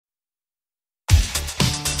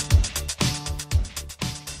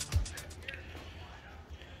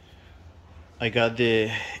I got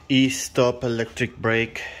the E-stopp electric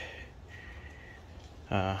brake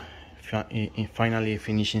finally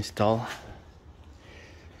finished install.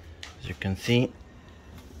 As you can see,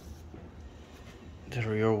 the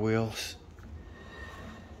rear wheels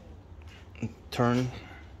turn.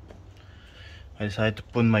 I decided to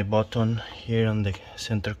put my button here on the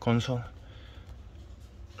center console,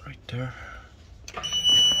 right there.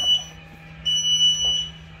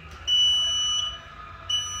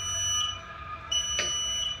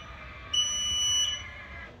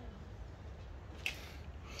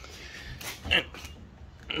 And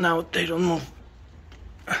now they don't move.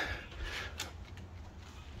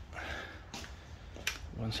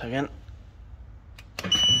 Once again.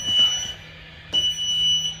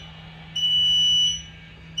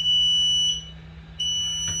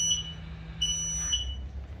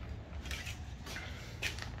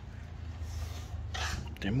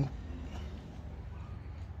 They move.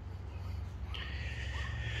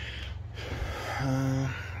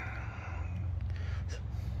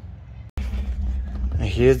 And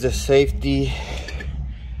here's the safety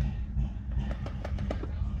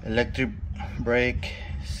electric brake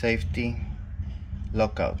safety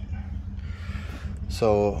lockout.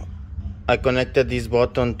 So I connected this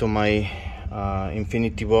button to my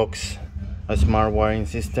Infinitybox, a smart wiring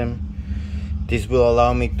system. This will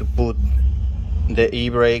allow me to put the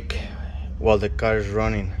e-brake while the car is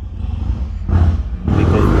running,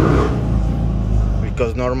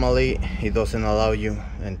 because normally it doesn't allow you,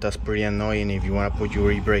 and that's pretty annoying if you want to put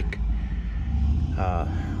your e-brake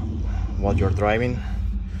while you're driving.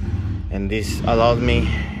 And this allows me,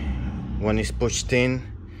 when it's pushed in,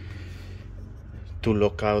 to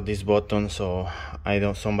lock out this button so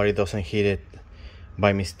somebody doesn't hit it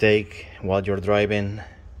by mistake while you're driving,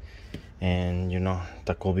 and you know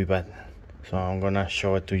that could be bad. So I'm gonna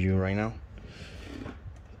show it to you right now.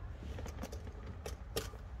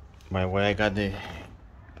 By the way, I got the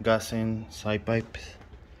gas in side pipes.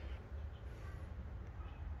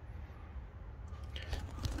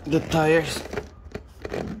 The tires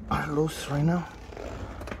are loose right now.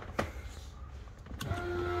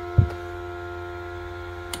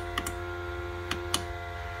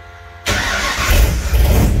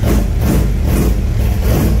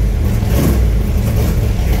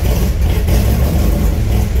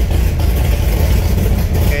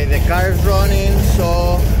 Okay, the car is running,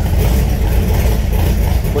 so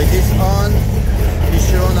with this on, it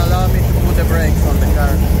shouldn't allow me to put the brakes on the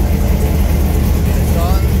car. It's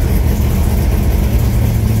on.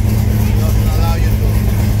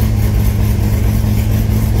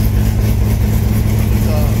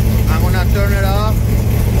 Turn it off,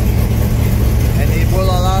 and it will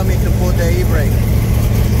allow me to put the e-brake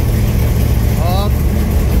off.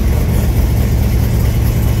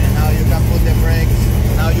 And now you can put the brakes.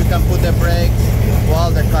 Now you can put the brakes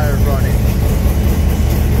while the car is running.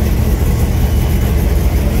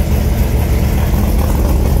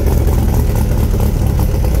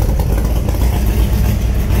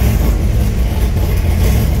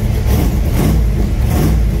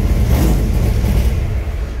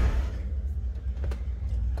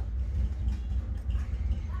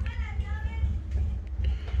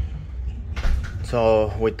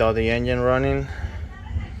 So without the engine running,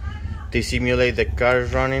 they simulate the car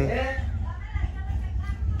is running,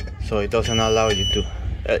 so it doesn't allow you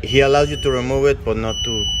to. He allows you to remove it, but not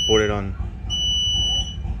to put it on.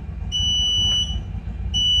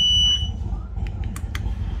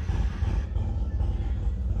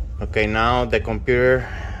 Okay, now the computer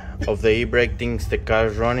of the e-brake thinks the car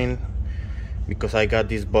is running because I got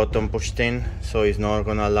this button pushed in, so it's not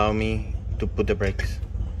gonna allow me to put the brakes,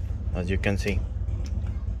 as you can see.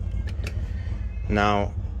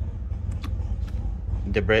 Now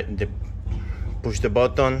the push the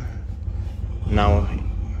button. Now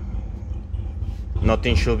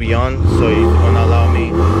nothing should be on, so it's gonna